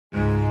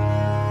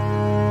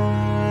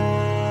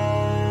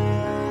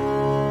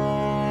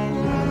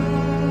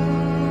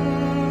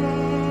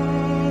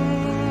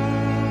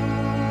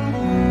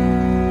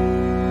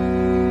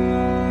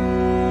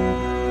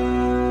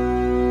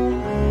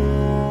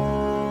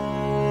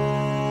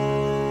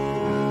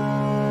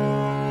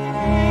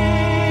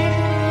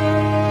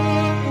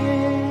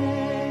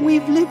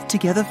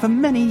together for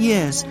many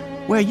years.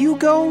 Where you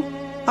go,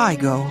 I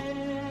go."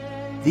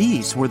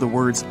 These were the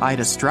words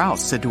Ida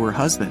Strauss said to her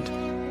husband.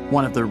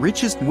 One of the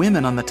richest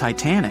women on the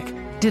Titanic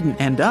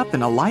didn't end up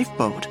in a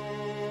lifeboat.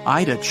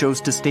 Ida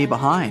chose to stay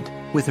behind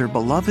with her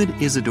beloved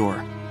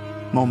Isidore.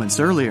 Moments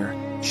earlier,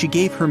 she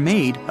gave her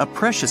maid a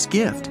precious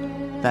gift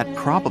that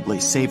probably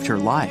saved her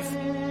life.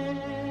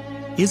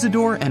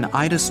 Isidore and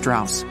Ida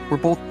Strauss were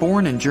both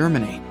born in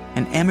Germany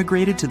and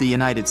emigrated to the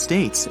United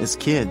States as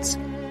kids.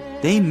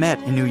 They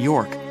met in New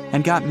York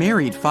and got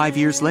married 5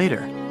 years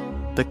later.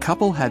 The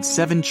couple had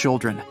 7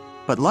 children,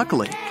 but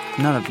luckily,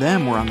 none of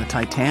them were on the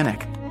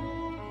Titanic.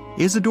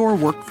 Isidore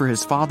worked for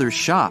his father's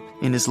shop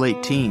in his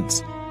late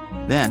teens.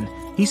 Then,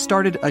 he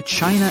started a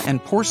china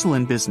and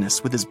porcelain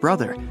business with his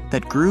brother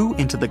that grew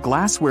into the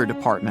glassware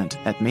department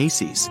at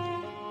Macy's.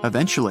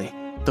 Eventually,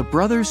 the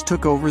brothers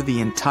took over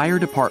the entire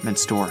department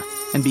store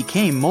and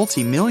became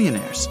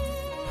multi-millionaires.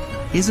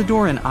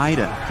 Isidore and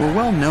Ida were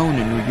well known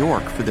in New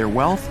York for their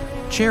wealth,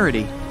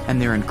 charity,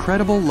 and their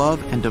incredible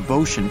love and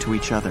devotion to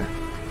each other.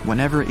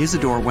 Whenever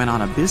Isidore went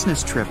on a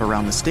business trip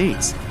around the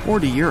States or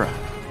to Europe,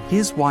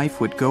 his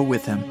wife would go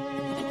with him.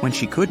 When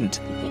she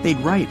couldn't, they'd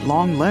write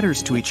long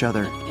letters to each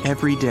other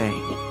every day.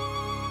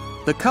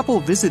 The couple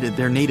visited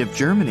their native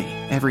Germany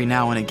every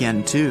now and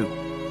again, too.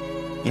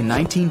 In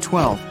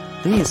 1912,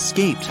 they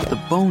escaped the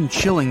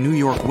bone-chilling New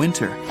York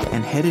winter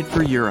and headed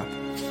for Europe.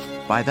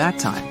 By that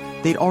time,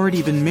 they'd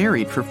already been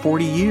married for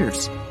 40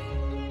 years.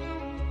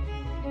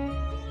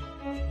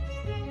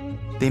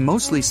 They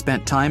mostly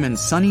spent time in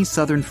sunny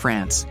southern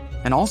France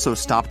and also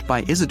stopped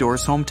by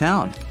Isidore's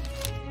hometown.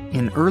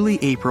 In early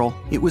April,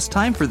 it was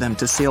time for them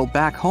to sail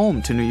back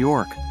home to New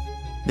York.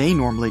 They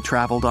normally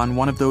traveled on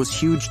one of those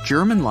huge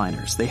German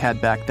liners they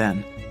had back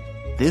then.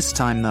 This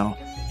time, though,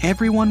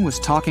 everyone was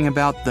talking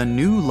about the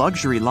new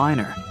luxury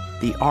liner,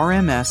 the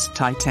RMS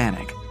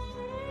Titanic.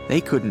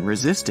 They couldn't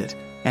resist it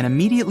and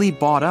immediately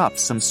bought up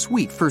some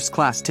sweet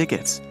first-class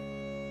tickets.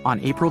 On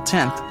April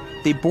 10th,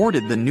 they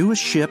boarded the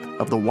newest ship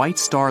of the White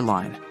Star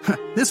Line.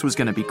 This was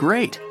going to be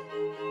great.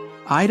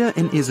 Ida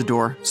and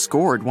Isidore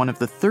scored one of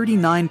the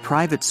 39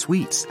 private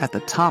suites at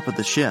the top of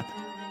the ship.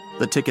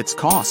 The tickets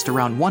cost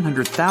around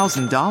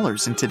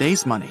 $100,000 in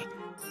today's money.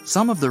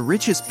 Some of the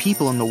richest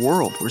people in the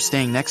world were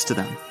staying next to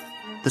them.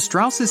 The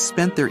Strausses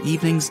spent their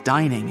evenings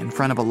dining in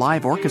front of a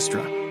live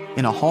orchestra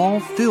in a hall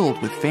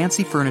filled with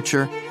fancy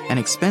furniture and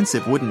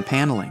expensive wooden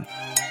paneling.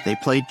 They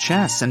played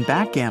chess and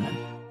backgammon,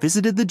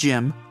 visited the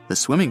gym, the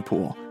swimming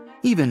pool,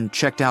 even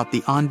checked out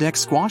the on-deck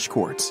squash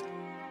courts.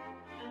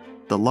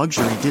 The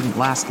luxury didn't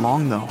last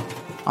long, though.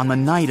 On the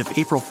night of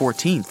April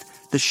 14th,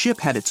 the ship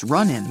had its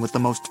run-in with the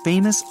most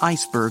famous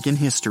iceberg in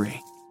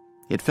history.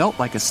 It felt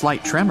like a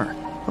slight tremor,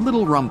 a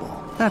little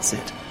rumble, that's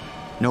it.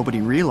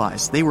 Nobody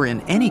realized they were in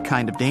any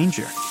kind of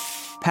danger.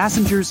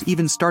 Passengers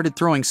even started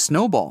throwing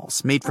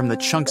snowballs made from the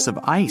chunks of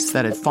ice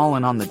that had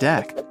fallen on the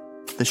deck.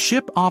 The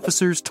ship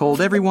officers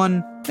told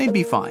everyone they'd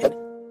be fine.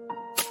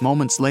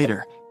 Moments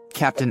later,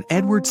 Captain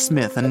Edward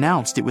Smith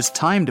announced it was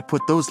time to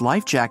put those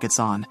life jackets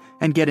on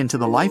and get into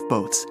the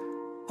lifeboats.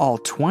 All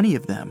 20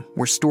 of them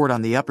were stored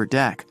on the upper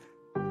deck.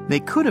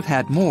 They could have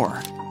had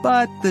more,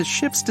 but the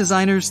ship's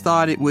designers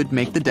thought it would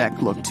make the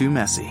deck look too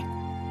messy.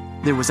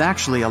 There was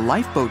actually a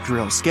lifeboat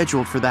drill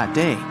scheduled for that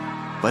day,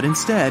 but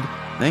instead,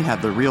 they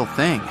had the real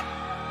thing.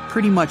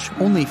 Pretty much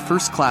only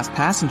first-class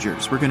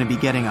passengers were going to be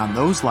getting on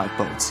those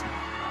lifeboats.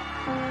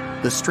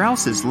 The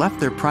Strausses left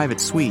their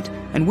private suite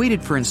and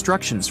waited for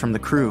instructions from the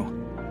crew.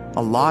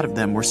 A lot of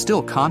them were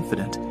still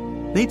confident.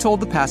 They told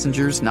the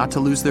passengers not to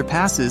lose their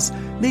passes.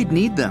 They'd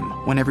need them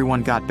when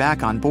everyone got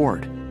back on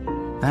board.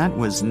 That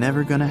was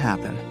never going to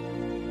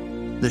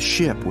happen. The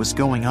ship was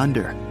going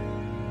under.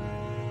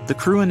 The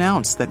crew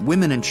announced that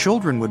women and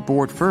children would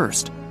board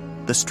first.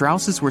 The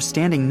Strausses were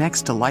standing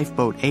next to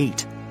Lifeboat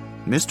 8.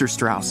 Mr.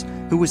 Strauss,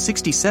 who was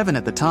 67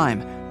 at the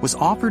time, was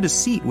offered a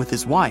seat with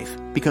his wife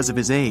because of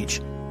his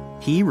age.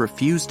 He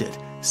refused it,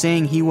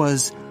 saying he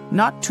was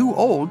not too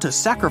old to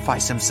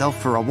sacrifice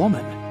himself for a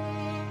woman.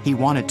 He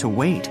wanted to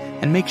wait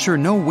and make sure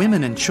no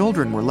women and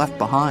children were left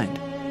behind.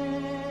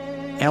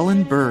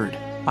 Ellen Bird,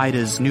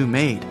 Ida's new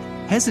maid,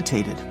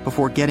 hesitated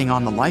before getting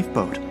on the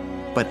lifeboat,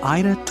 but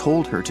Ida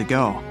told her to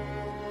go.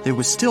 There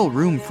was still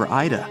room for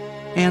Ida,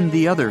 and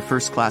the other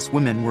first-class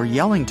women were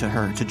yelling to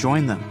her to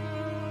join them.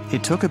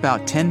 It took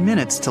about 10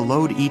 minutes to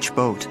load each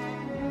boat.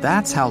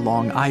 That's how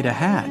long Ida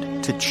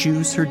had to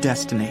choose her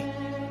destiny.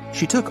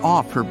 She took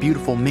off her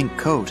beautiful mink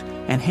coat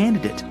and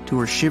handed it to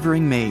her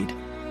shivering maid.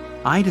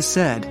 Ida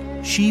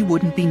said she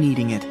wouldn't be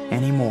needing it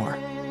anymore.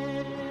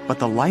 But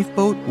the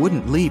lifeboat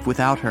wouldn't leave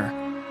without her.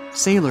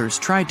 Sailors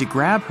tried to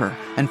grab her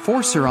and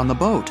force her on the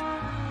boat.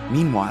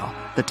 Meanwhile,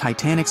 the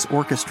Titanic's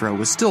orchestra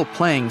was still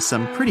playing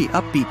some pretty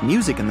upbeat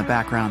music in the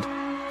background.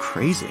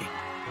 Crazy.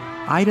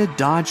 Ida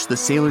dodged the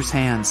sailors'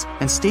 hands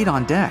and stayed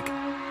on deck.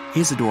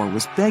 Isidore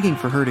was begging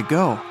for her to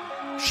go.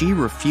 She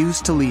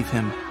refused to leave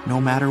him, no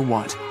matter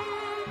what.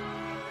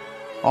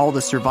 All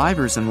the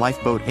survivors in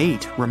Lifeboat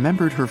 8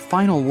 remembered her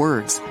final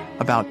words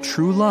about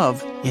true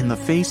love in the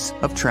face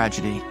of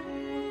tragedy.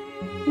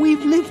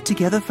 We've lived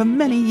together for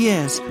many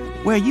years.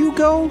 Where you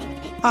go,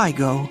 I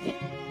go.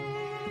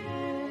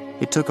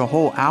 It took a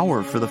whole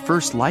hour for the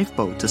first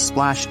lifeboat to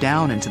splash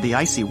down into the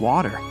icy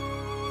water.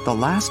 The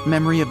last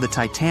memory of the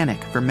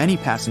Titanic for many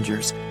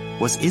passengers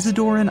was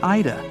Isidore and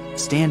Ida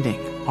standing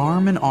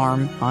arm in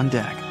arm on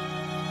deck.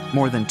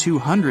 More than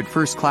 200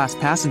 first-class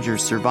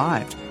passengers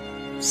survived.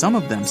 Some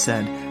of them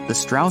said the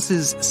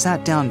Strausses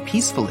sat down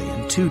peacefully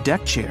in 2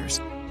 deck chairs,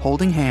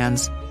 holding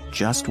hands,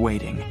 just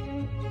waiting.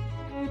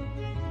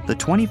 The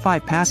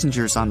 25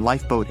 passengers on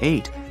Lifeboat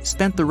 8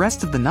 spent the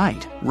rest of the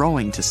night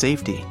rowing to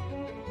safety.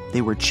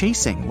 They were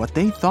chasing what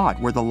they thought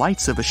were the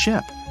lights of a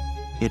ship.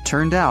 It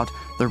turned out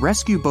the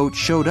rescue boat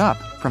showed up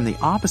from the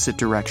opposite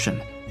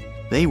direction.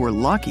 They were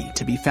lucky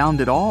to be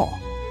found at all.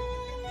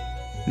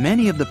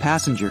 Many of the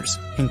passengers,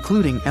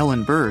 including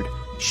Ellen Bird,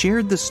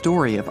 shared the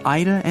story of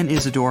Ida and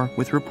Isidore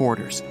with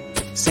reporters,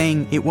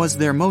 saying it was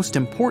their most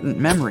important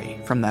memory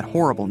from that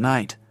horrible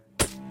night.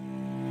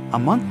 A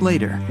month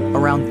later,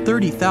 around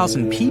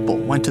 30,000 people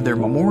went to their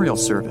memorial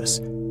service.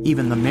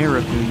 Even the mayor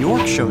of New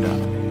York showed up.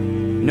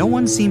 No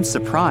one seemed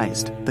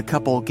surprised the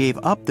couple gave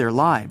up their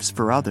lives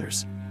for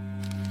others.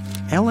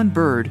 Ellen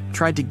Bird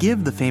tried to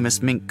give the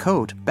famous mink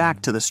coat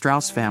back to the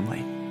Strauss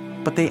family,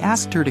 but they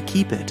asked her to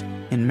keep it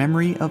in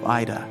memory of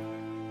Ida.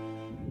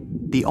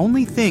 The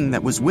only thing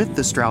that was with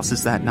the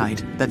Strausses that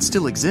night that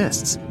still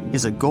exists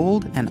is a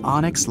gold and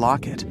onyx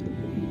locket.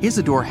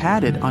 Isidore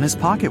had it on his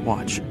pocket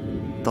watch.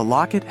 The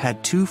locket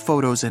had 2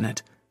 photos in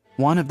it,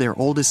 one of their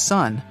oldest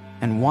son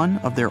and one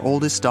of their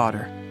oldest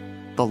daughter.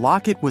 The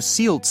locket was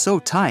sealed so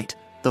tight,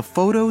 the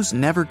photos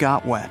never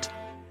got wet.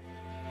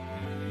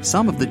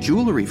 Some of the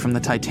jewelry from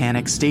the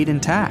Titanic stayed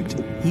intact,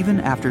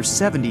 even after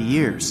 70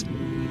 years.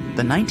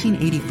 The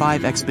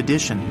 1985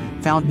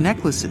 expedition found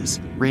necklaces,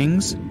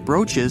 rings,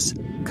 brooches,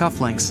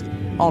 cufflinks,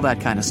 all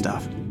that kind of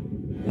stuff.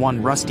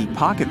 One rusty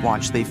pocket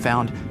watch they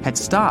found had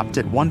stopped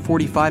at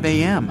 1:45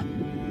 a.m.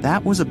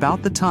 That was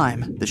about the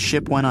time the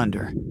ship went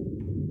under.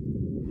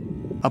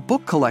 A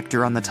book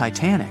collector on the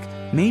Titanic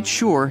made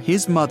sure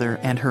his mother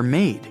and her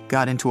maid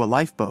got into a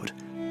lifeboat.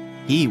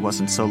 He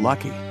wasn't so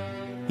lucky.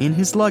 In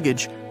his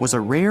luggage was a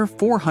rare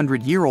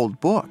 400-year-old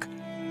book.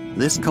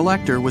 This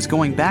collector was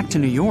going back to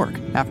New York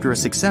after a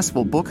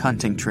successful book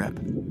hunting trip.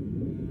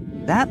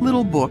 That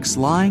little book's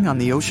lying on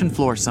the ocean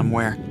floor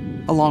somewhere,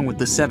 along with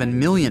the 7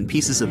 million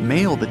pieces of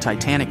mail the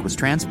Titanic was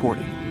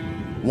transporting.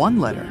 One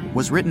letter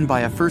was written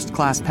by a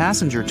first-class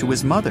passenger to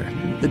his mother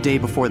the day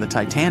before the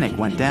Titanic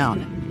went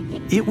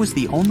down. It was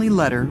the only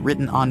letter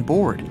written on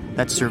board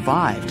that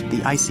survived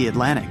the icy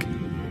Atlantic.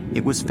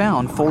 It was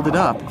found folded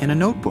up in a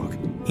notebook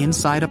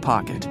inside a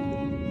pocket.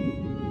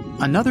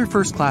 Another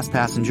first-class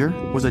passenger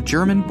was a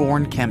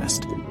German-born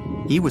chemist.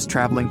 He was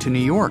traveling to New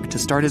York to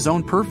start his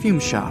own perfume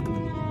shop.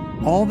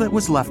 All that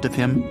was left of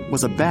him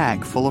was a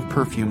bag full of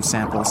perfume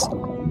samples.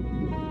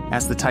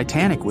 As the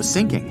Titanic was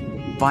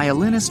sinking,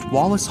 violinist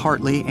Wallace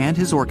Hartley and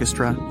his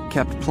orchestra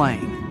kept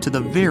playing to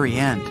the very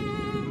end.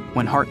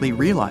 When Hartley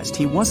realized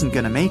he wasn't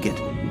going to make it,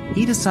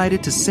 he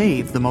decided to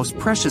save the most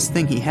precious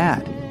thing he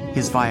had,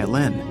 his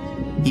violin.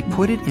 He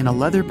put it in a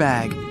leather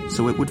bag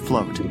so it would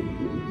float.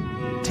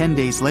 10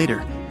 days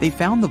later, they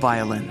found the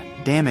violin,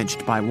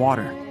 damaged by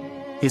water.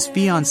 His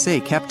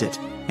fiancée kept it,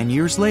 and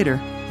years later,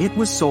 it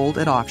was sold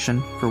at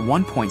auction for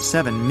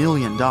 $1.7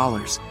 million.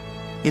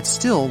 It's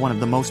still one of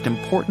the most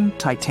important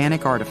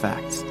Titanic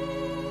artifacts.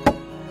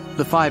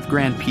 The 5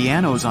 grand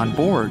pianos on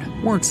board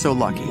weren't so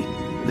lucky.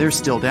 They're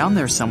still down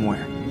there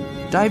somewhere.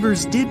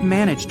 Divers did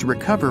manage to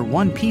recover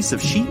one piece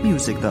of sheet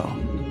music, though.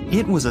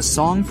 It was a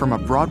song from a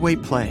Broadway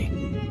play.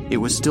 It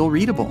was still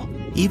readable,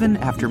 even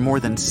after more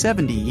than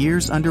 70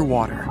 years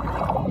underwater.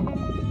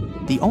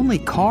 The only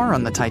car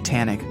on the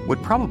Titanic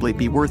would probably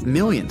be worth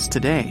millions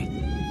today.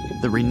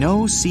 The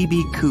Renault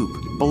CB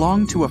Coupe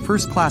belonged to a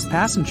first-class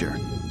passenger,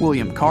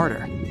 William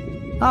Carter.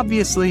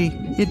 Obviously,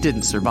 it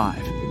didn't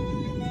survive.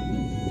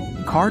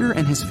 Carter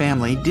and his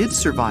family did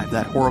survive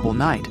that horrible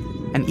night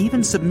and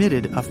even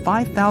submitted a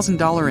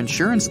 $5,000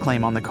 insurance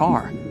claim on the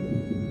car.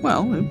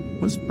 Well,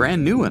 it was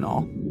brand new and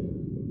all.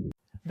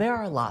 There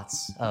are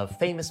lots of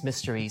famous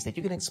mysteries that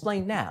you can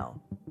explain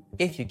now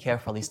if you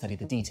carefully study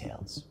the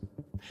details.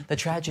 The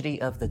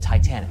tragedy of the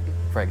Titanic,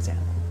 for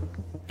example.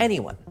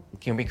 Anyone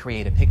can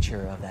recreate a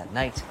picture of that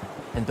night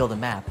and build a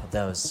map of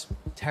those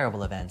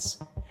terrible events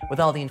with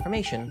all the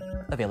information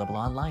available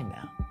online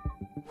now.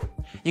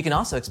 You can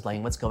also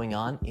explain what's going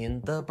on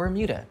in the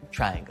Bermuda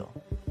Triangle.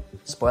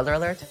 Spoiler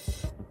alert,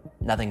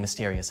 nothing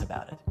mysterious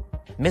about it.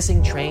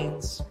 Missing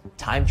trains,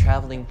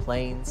 time-traveling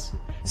planes,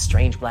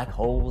 strange black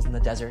holes in the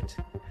desert,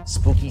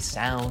 spooky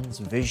sounds,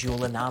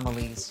 visual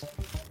anomalies.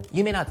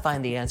 You may not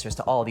find the answers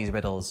to all these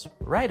riddles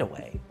right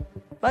away,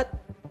 but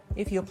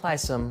if you apply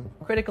some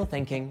critical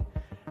thinking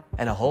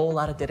and a whole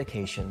lot of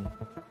dedication,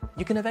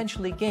 you can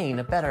eventually gain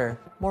a better,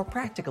 more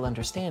practical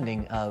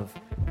understanding of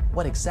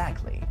what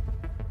exactly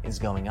is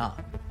going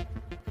on.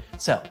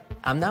 So,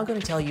 I'm now going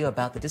to tell you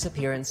about the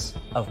disappearance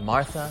of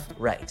Martha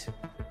Wright.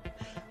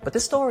 But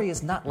this story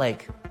is not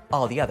like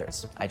all the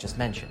others I just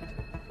mentioned.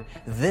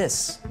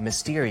 This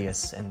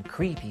mysterious and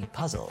creepy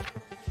puzzle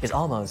is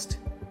almost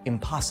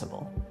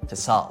impossible to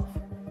solve.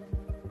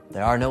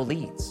 There are no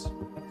leads,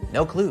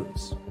 no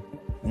clues,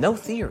 no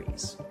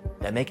theories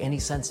that make any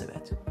sense of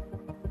it.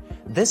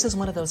 This is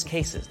one of those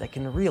cases that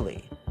can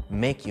really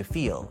make you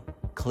feel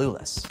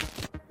clueless.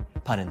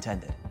 Pun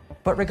intended.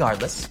 But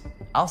regardless,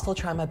 I'll still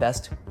try my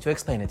best to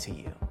explain it to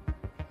you.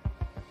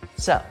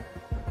 So,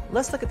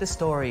 let's look at this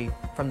story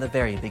from the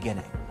very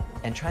beginning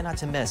and try not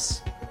to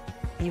miss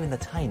even the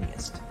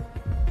tiniest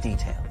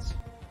details.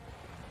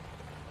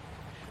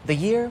 The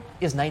year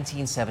is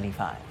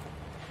 1975.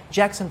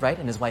 Jackson Wright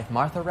and his wife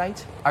Martha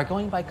Wright are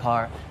going by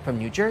car from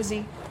New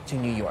Jersey to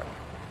New York.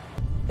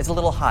 It's a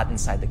little hot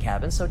inside the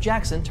cabin, so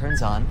Jackson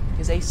turns on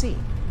his AC.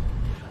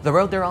 The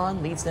road they're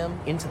on leads them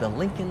into the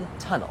Lincoln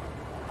Tunnel.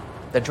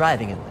 They're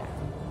driving in there,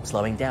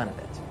 slowing down a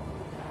bit.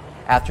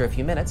 After a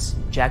few minutes,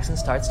 Jackson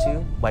starts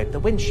to wipe the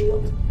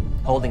windshield,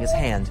 holding his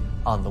hand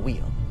on the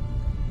wheel.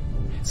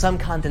 Some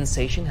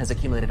condensation has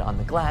accumulated on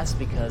the glass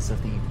because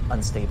of the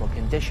unstable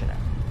conditioner.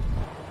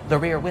 The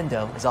rear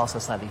window is also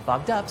slightly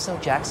fogged up, so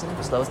Jackson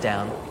slows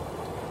down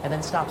and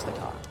then stops the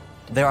car.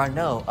 There are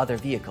no other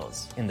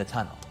vehicles in the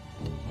tunnel.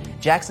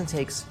 Jackson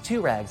takes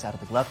 2 rags out of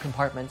the glove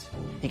compartment.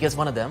 He gives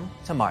one of them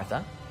to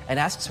Martha and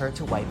asks her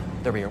to wipe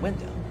the rear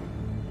window.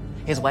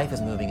 His wife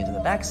is moving into the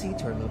back seat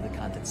to remove the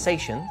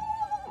condensation.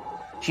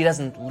 She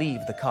doesn't leave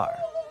the car.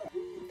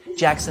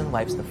 Jackson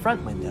wipes the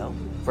front window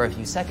for a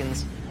few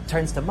seconds,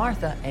 turns to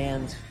Martha,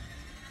 and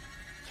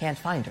can't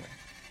find her.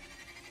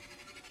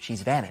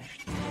 She's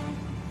vanished.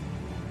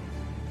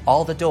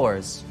 All the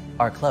doors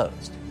are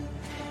closed.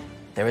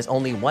 There is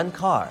only one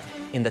car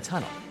in the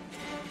tunnel.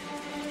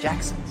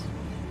 Jackson's.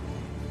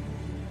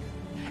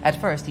 At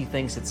first, he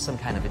thinks it's some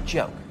kind of a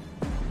joke.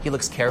 He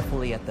looks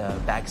carefully at the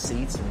back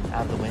seats and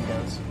out the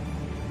windows.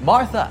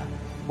 "Martha,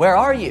 where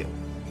are you?"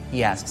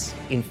 he asks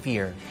in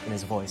fear in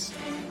his voice.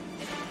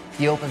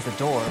 He opens the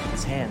door,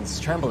 his hands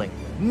trembling.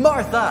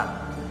 "Martha!"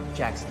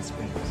 Jackson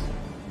screams.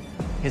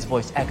 His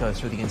voice echoes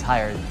through the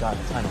entire dark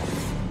tunnel.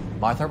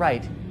 Martha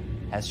Wright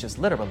has just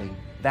literally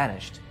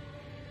vanished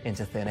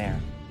into thin air.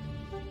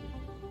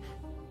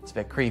 It's a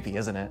bit creepy,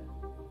 isn't it?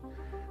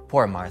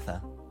 Poor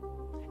Martha.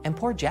 And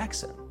poor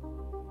Jackson.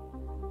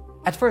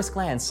 At first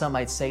glance, some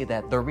might say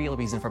that the real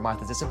reason for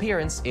Martha's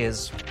disappearance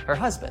is her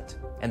husband,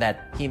 and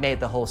that he made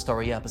the whole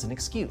story up as an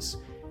excuse.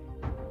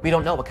 We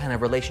don't know what kind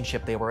of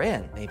relationship they were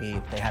in.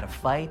 Maybe they had a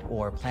fight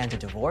or planned a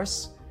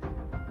divorce.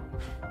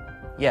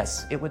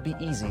 Yes, it would be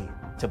easy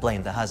to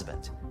blame the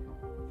husband,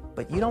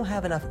 but you don't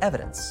have enough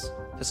evidence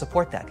to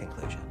support that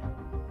conclusion.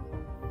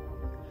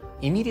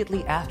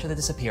 Immediately after the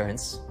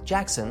disappearance,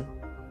 Jackson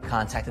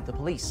contacted the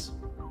police.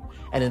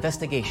 An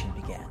investigation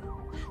began.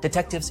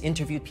 Detectives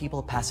interviewed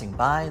people passing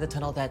by the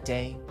tunnel that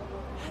day.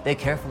 They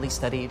carefully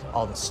studied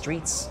all the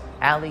streets,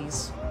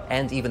 alleys,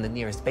 and even the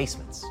nearest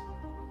basements.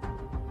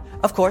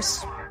 Of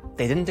course,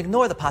 they didn't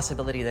ignore the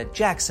possibility that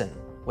Jackson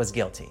was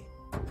guilty,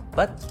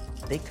 but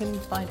they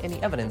couldn't find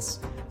any evidence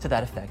to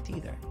that effect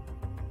either.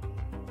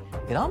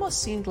 It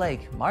almost seemed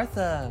like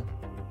Martha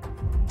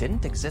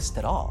didn't exist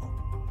at all.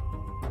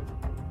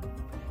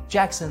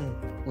 Jackson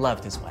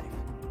loved his wife.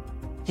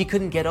 He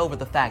couldn't get over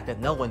the fact that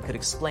no one could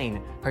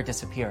explain her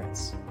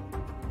disappearance.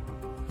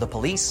 The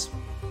police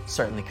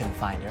certainly couldn't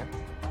find her.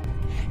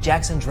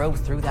 Jackson drove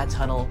through that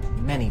tunnel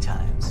many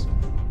times,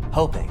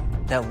 hoping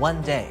that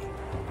one day,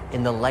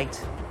 in the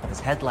light of his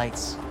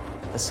headlights,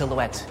 the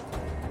silhouette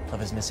of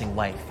his missing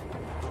wife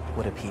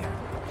would appear.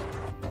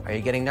 Are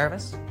you getting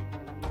nervous?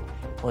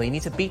 Well, you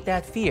need to beat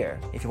that fear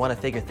if you want to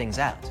figure things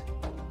out.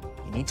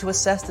 You need to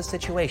assess the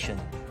situation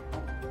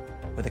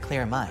with a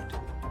clear mind.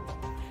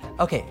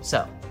 Okay,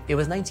 so it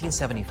was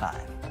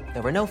 1975.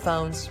 There were no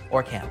phones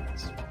or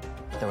cameras.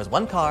 There was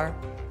one car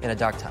in a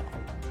dark tunnel.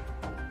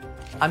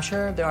 I'm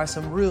sure there are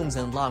some rooms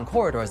and long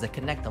corridors that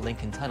connect the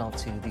Lincoln Tunnel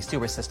to the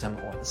sewer system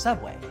or the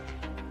subway.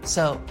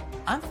 So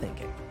I'm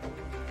thinking,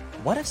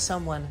 what if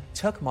someone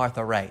took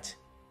Martha Wright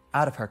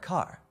out of her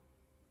car?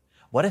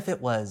 What if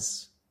it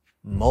was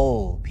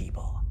mole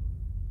people?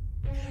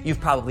 You've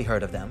probably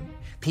heard of them,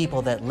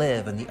 people that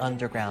live in the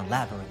underground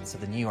labyrinths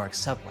of the New York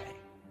subway.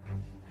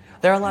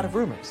 There are a lot of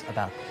rumors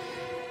about them.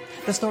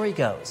 The story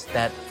goes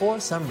that for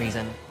some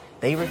reason,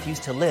 they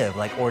refused to live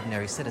like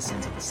ordinary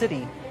citizens of the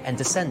city and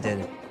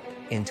descended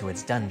into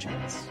its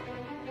dungeons.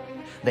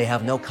 They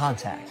have no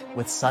contact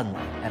with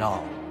sunlight at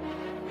all.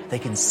 They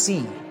can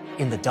see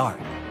in the dark.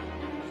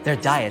 Their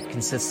diet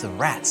consists of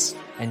rats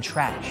and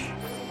trash.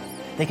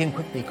 They can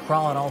quickly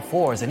crawl on all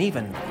fours and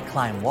even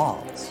climb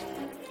walls.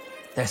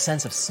 Their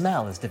sense of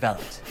smell is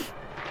developed,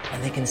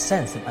 and they can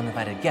sense an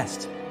uninvited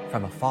guest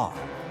from afar.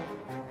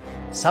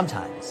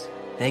 Sometimes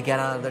they get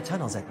out of their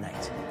tunnels at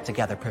night to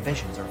gather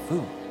provisions or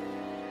food.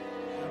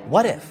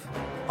 What if,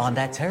 on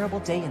that terrible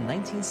day in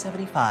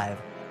 1975,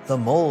 the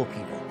mole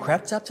people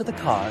crept up to the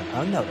car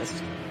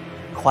unnoticed,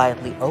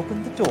 quietly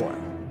opened the door,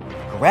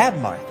 grabbed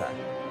Martha,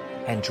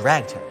 and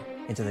dragged her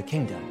into the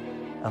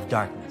kingdom of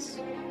darkness?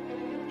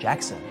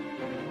 Jackson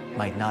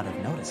might not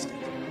have noticed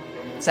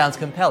it. Sounds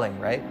compelling,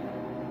 right?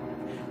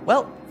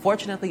 Well,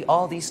 fortunately,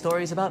 all these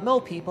stories about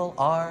mole people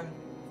are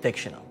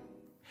fictional.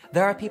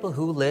 There are people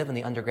who live in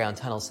the underground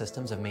tunnel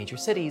systems of major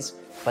cities,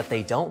 but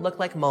they don't look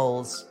like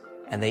moles,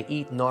 and they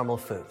eat normal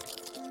food.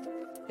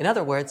 In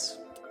other words,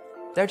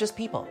 they're just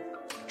people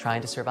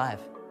trying to survive.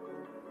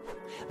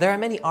 There are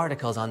many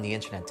articles on the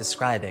internet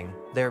describing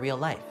their real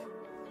life.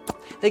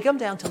 They come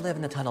down to live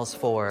in the tunnels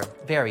for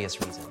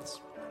various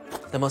reasons.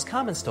 The most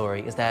common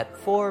story is that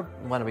for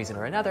one reason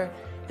or another,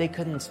 they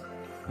couldn't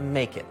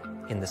make it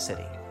in the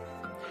city.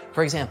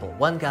 For example,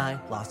 one guy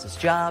lost his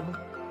job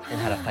and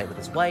had a fight with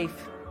his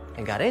wife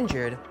and got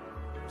injured,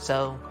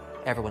 so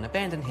everyone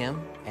abandoned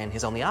him, and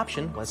his only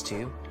option was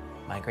to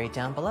migrate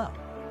down below.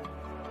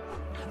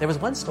 There was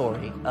one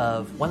story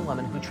of one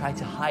woman who tried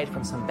to hide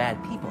from some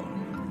bad people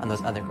on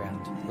those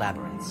underground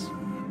labyrinths.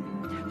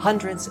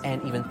 Hundreds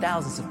and even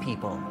thousands of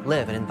people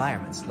live in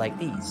environments like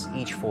these,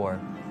 each for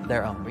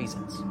their own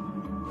reasons.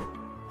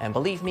 And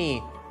believe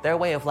me, their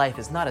way of life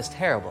is not as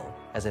terrible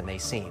as it may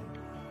seem.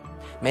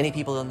 Many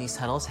people in these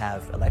tunnels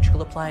have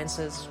electrical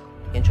appliances,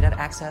 internet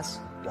access,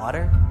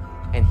 water,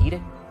 and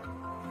heating.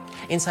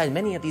 Inside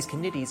many of these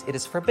communities, it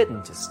is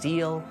forbidden to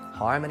steal,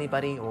 harm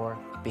anybody, or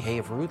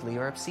behave rudely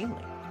or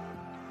obscenely.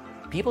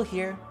 People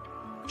here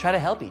try to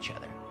help each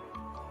other.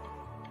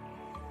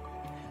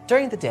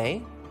 During the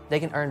day, they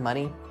can earn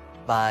money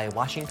by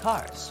washing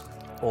cars,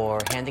 or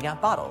handing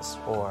out bottles,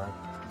 or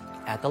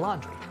at the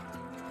laundry.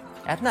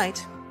 At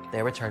night,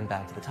 they return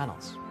back to the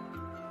tunnels.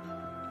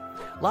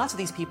 Lots of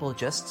these people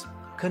just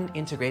couldn't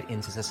integrate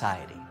into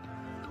society.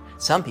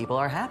 Some people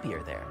are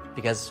happier there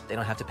because they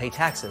don't have to pay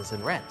taxes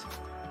and rent.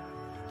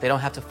 They don't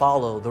have to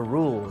follow the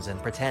rules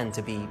and pretend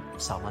to be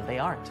someone they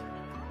aren't.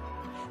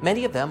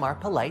 Many of them are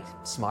polite,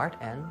 smart,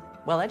 and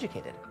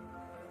well-educated.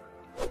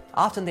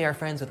 Often they are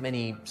friends with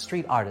many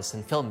street artists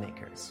and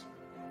filmmakers.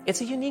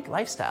 It's a unique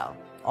lifestyle,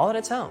 all on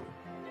its own,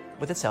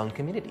 with its own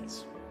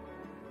communities.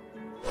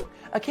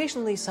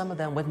 Occasionally, some of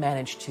them would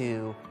manage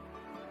to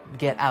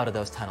get out of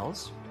those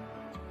tunnels,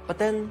 but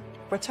then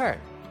return,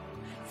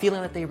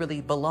 feeling that they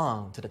really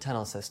belong to the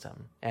tunnel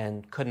system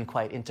and couldn't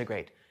quite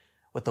integrate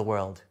with the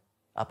world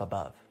up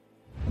above.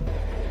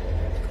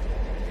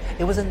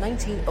 It was in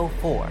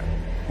 1904,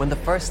 when the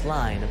first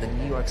line of the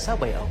New York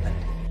subway opened,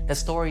 that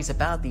stories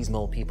about these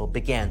mole people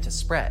began to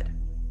spread.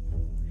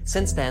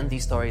 Since then,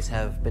 these stories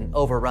have been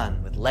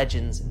overrun with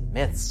legends and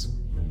myths.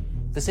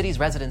 The city's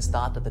residents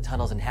thought that the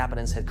tunnel's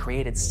inhabitants had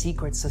created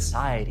secret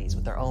societies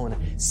with their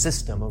own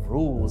system of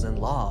rules and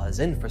laws,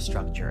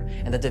 infrastructure,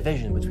 and the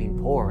division between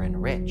poor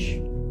and rich.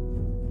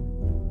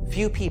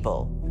 Few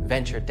people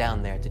ventured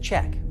down there to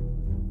check.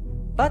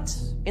 But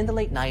in the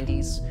late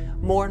 90s,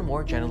 more and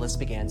more journalists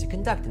began to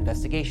conduct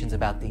investigations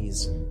about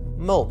these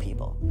mole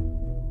people.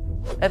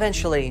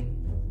 Eventually,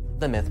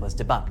 the myth was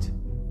debunked.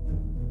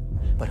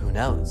 But who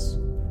knows?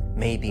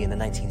 Maybe in the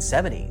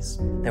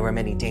 1970s, there were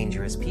many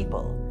dangerous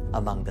people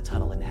among the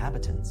tunnel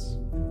inhabitants.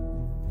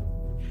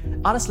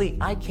 Honestly,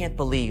 I can't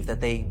believe that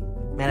they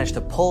managed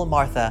to pull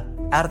Martha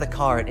out of the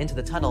car and into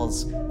the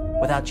tunnels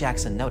without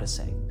Jackson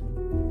noticing.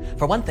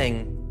 For one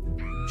thing,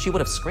 she would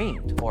have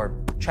screamed or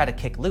tried to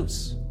kick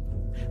loose.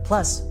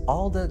 Plus,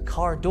 all the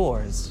car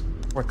doors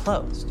were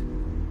closed.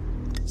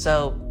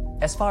 So,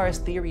 as far as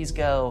theories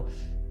go,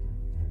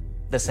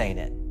 this ain't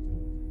it.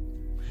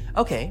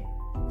 Okay,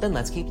 then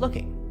let's keep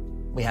looking.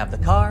 We have the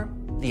car,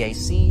 the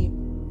AC,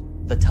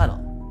 the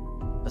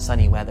tunnel, the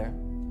sunny weather.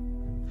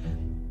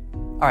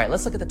 All right,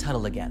 let's look at the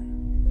tunnel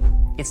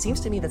again. It seems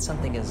to me that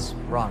something is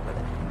wrong with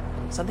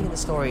it. Something in the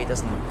story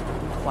doesn't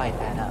quite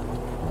add up.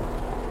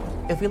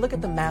 If we look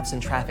at the maps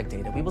and traffic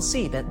data, we will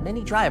see that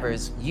many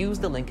drivers use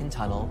the Lincoln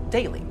Tunnel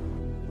daily.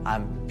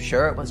 I'm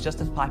sure it was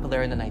just as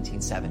popular in the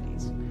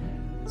 1970s.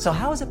 So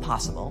how is it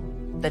possible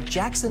that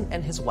Jackson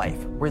and his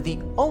wife were the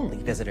only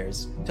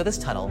visitors to this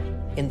tunnel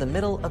in the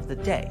middle of the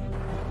day?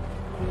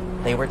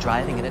 They were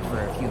driving in it for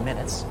a few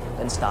minutes,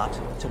 then stopped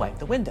to wipe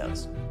the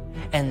windows.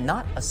 And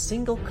not a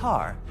single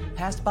car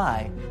passed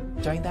by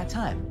during that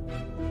time.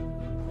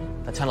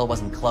 The tunnel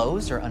wasn't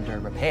closed or under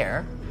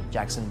repair.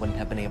 Jackson wouldn't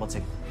have been able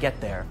to get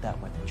there if that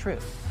weren't the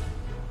truth.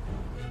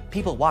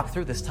 People walk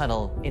through this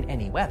tunnel in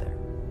any weather.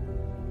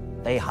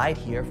 They hide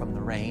here from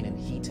the rain and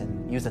heat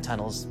and use the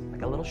tunnels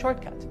like a little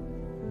shortcut.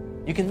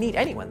 You can meet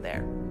anyone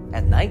there,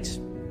 at night,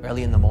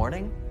 early in the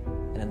morning,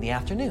 and in the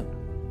afternoon.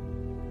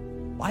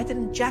 Why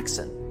didn't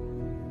Jackson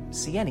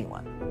see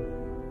anyone?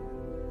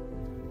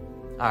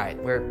 All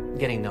right, we're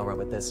getting nowhere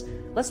with this.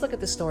 Let's look at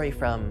this story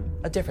from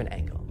a different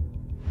angle.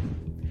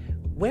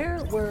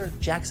 Where were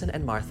Jackson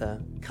and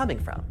Martha coming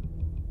from?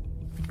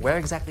 Where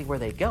exactly were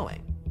they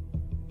going?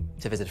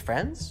 To visit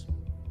friends?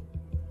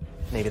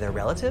 Maybe their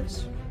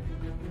relatives?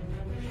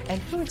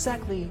 And who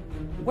exactly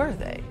were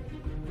they?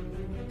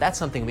 That's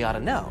something we ought to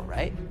know,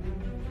 right?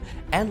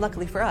 And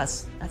luckily for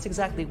us, that's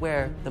exactly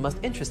where the most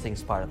interesting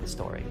part of the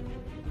story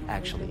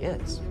actually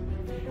is.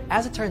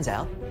 As it turns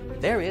out,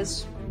 there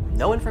is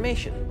no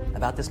information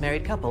about this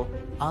married couple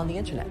on the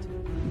internet.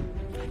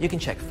 You can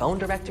check phone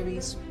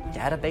directories,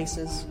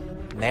 databases,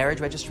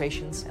 marriage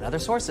registrations, and other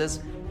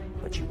sources,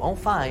 but you won't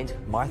find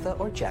Martha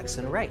or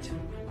Jackson right.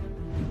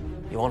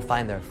 You won't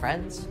find their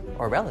friends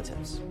or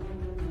relatives.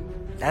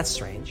 That's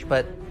strange,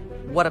 but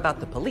what about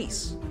the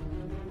police?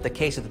 The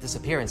case of the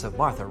disappearance of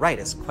Martha Wright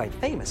is quite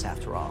famous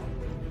after all.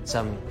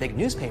 Some big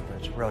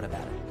newspapers wrote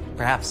about it.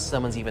 Perhaps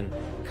someone's even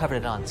covered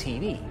it on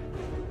TV.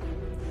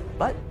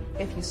 But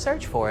if you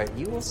search for it,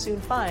 you will soon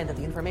find that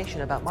the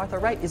information about Martha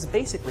Wright is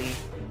basically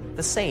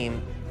the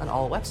same on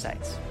all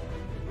websites.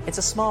 It's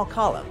a small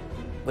column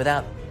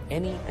without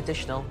any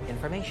additional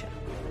information.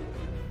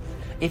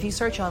 If you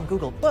search on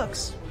Google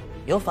Books,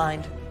 you'll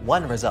find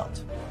one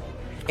result: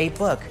 a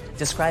book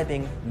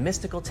describing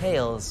mystical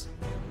tales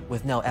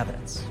with no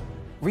evidence.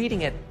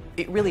 Reading it,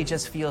 it really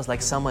just feels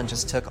like someone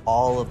just took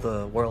all of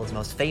the world's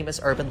most famous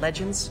urban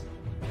legends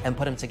and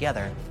put them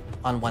together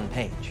on one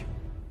page.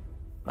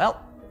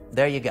 Well,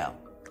 there you go.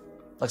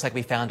 Looks like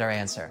we found our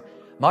answer.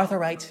 Martha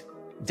Wright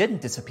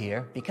didn't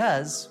disappear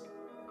because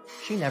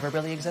she never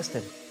really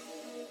existed.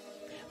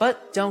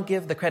 But don't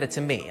give the credit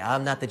to me.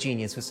 I'm not the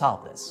genius who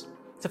solved this.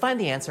 To find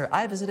the answer,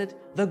 I visited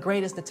the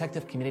greatest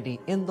detective community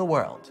in the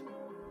world,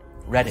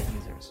 Reddit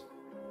users.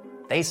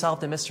 They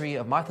solved the mystery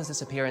of Martha's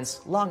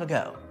disappearance long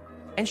ago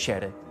and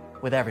shared it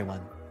with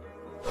everyone.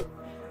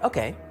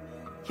 Okay,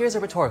 here's a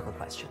rhetorical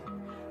question.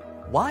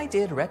 Why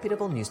did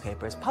reputable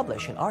newspapers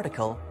publish an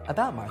article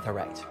about Martha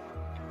Wright?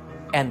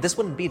 And this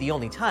wouldn't be the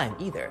only time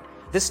either.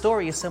 This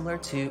story is similar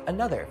to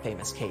another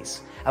famous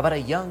case about a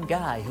young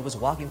guy who was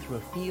walking through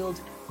a field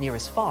near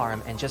his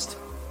farm and just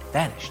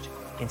vanished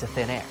into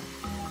thin air.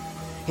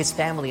 His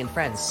family and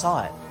friends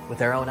saw it with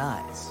their own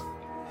eyes.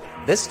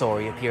 This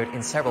story appeared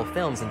in several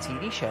films and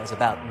TV shows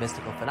about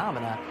mystical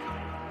phenomena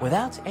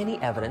without any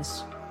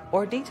evidence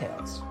or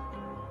details.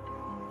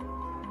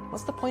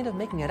 What's the point of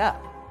making it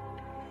up?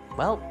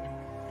 Well,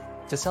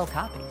 to sell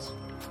copies.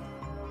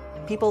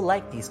 People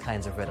like these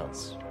kinds of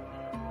riddles.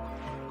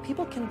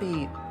 People can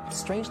be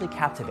strangely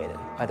captivated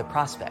by the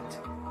prospect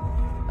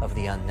of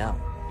the unknown.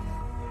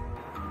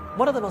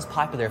 One of the most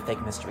popular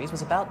fake mysteries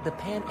was about the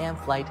Pan Am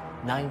Flight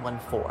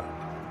 914.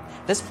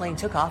 This plane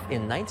took off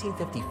in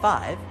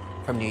 1955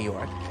 from New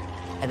York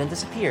and then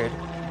disappeared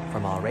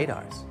from all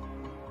radars.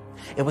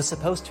 It was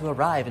supposed to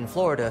arrive in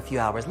Florida a few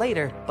hours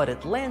later, but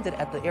it landed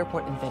at the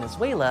airport in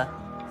Venezuela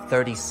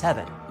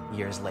 37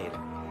 years later.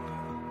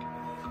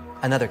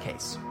 Another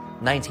case,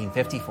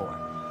 1954.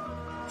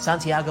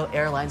 Santiago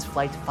Airlines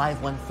Flight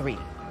 513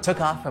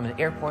 took off from an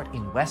airport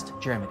in West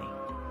Germany.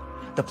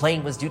 The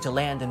plane was due to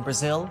land in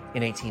Brazil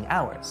in 18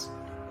 hours.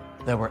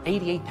 There were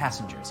 88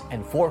 passengers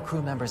and 4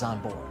 crew members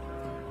on board.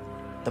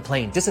 The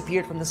plane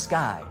disappeared from the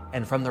sky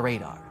and from the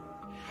radar.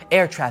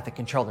 Air traffic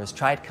controllers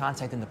tried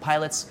contacting the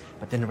pilots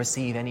but didn't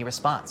receive any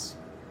response.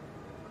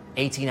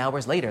 18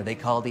 hours later, they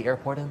called the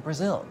airport in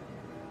Brazil.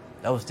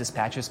 Those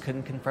dispatchers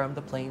couldn't confirm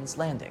the plane's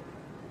landing.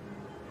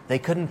 They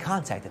couldn't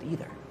contact it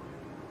either.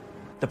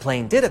 The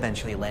plane did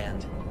eventually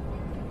land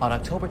on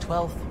October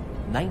 12,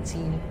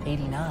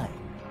 1989.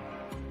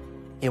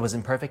 It was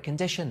in perfect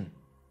condition,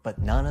 but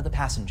none of the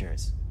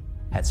passengers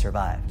had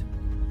survived.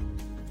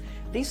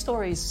 These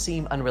stories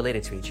seem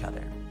unrelated to each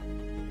other,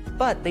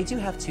 but they do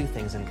have 2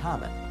 things in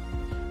common.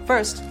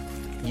 First,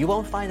 you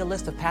won't find a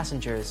list of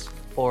passengers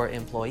or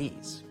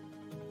employees.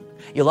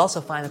 You'll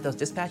also find that those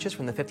dispatchers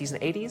from the 50s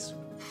and 80s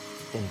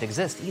didn't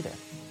exist either.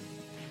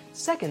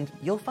 Second,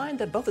 you'll find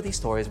that both of these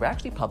stories were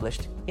actually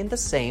published in the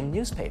same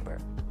newspaper,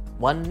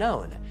 one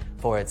known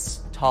for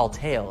its tall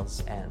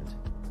tales and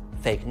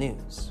fake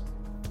news.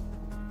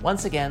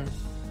 Once again,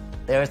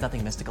 there is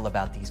nothing mystical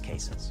about these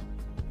cases.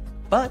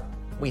 But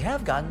we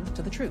have gotten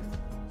to the truth,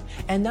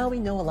 and now we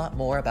know a lot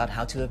more about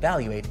how to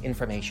evaluate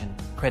information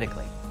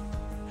critically.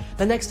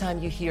 The next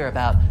time you hear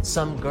about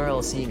some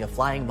girl seeing a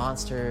flying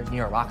monster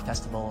near a rock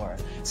festival or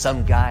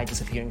some guy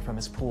disappearing from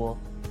his pool,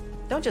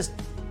 don't just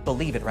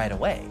believe it right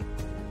away.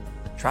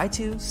 Try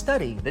to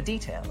study the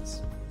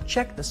details.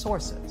 Check the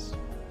sources.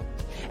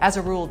 As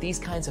a rule, these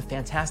kinds of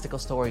fantastical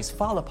stories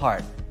fall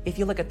apart if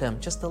you look at them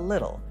just a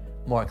little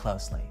more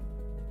closely.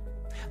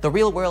 The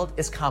real world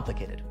is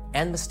complicated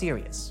and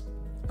mysterious,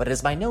 but it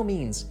is by no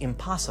means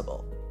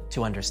impossible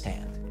to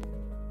understand.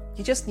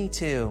 You just need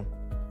to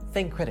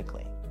think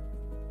critically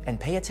and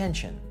pay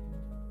attention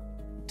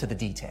to the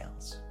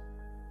details.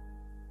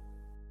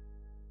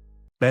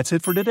 That's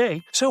it for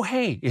today. So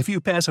hey, if you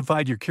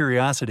pacified your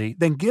curiosity,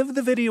 then give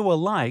the video a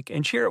like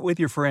and share it with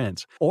your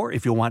friends. Or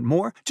if you want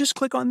more, just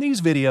click on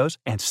these videos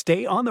and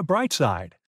stay on the bright side.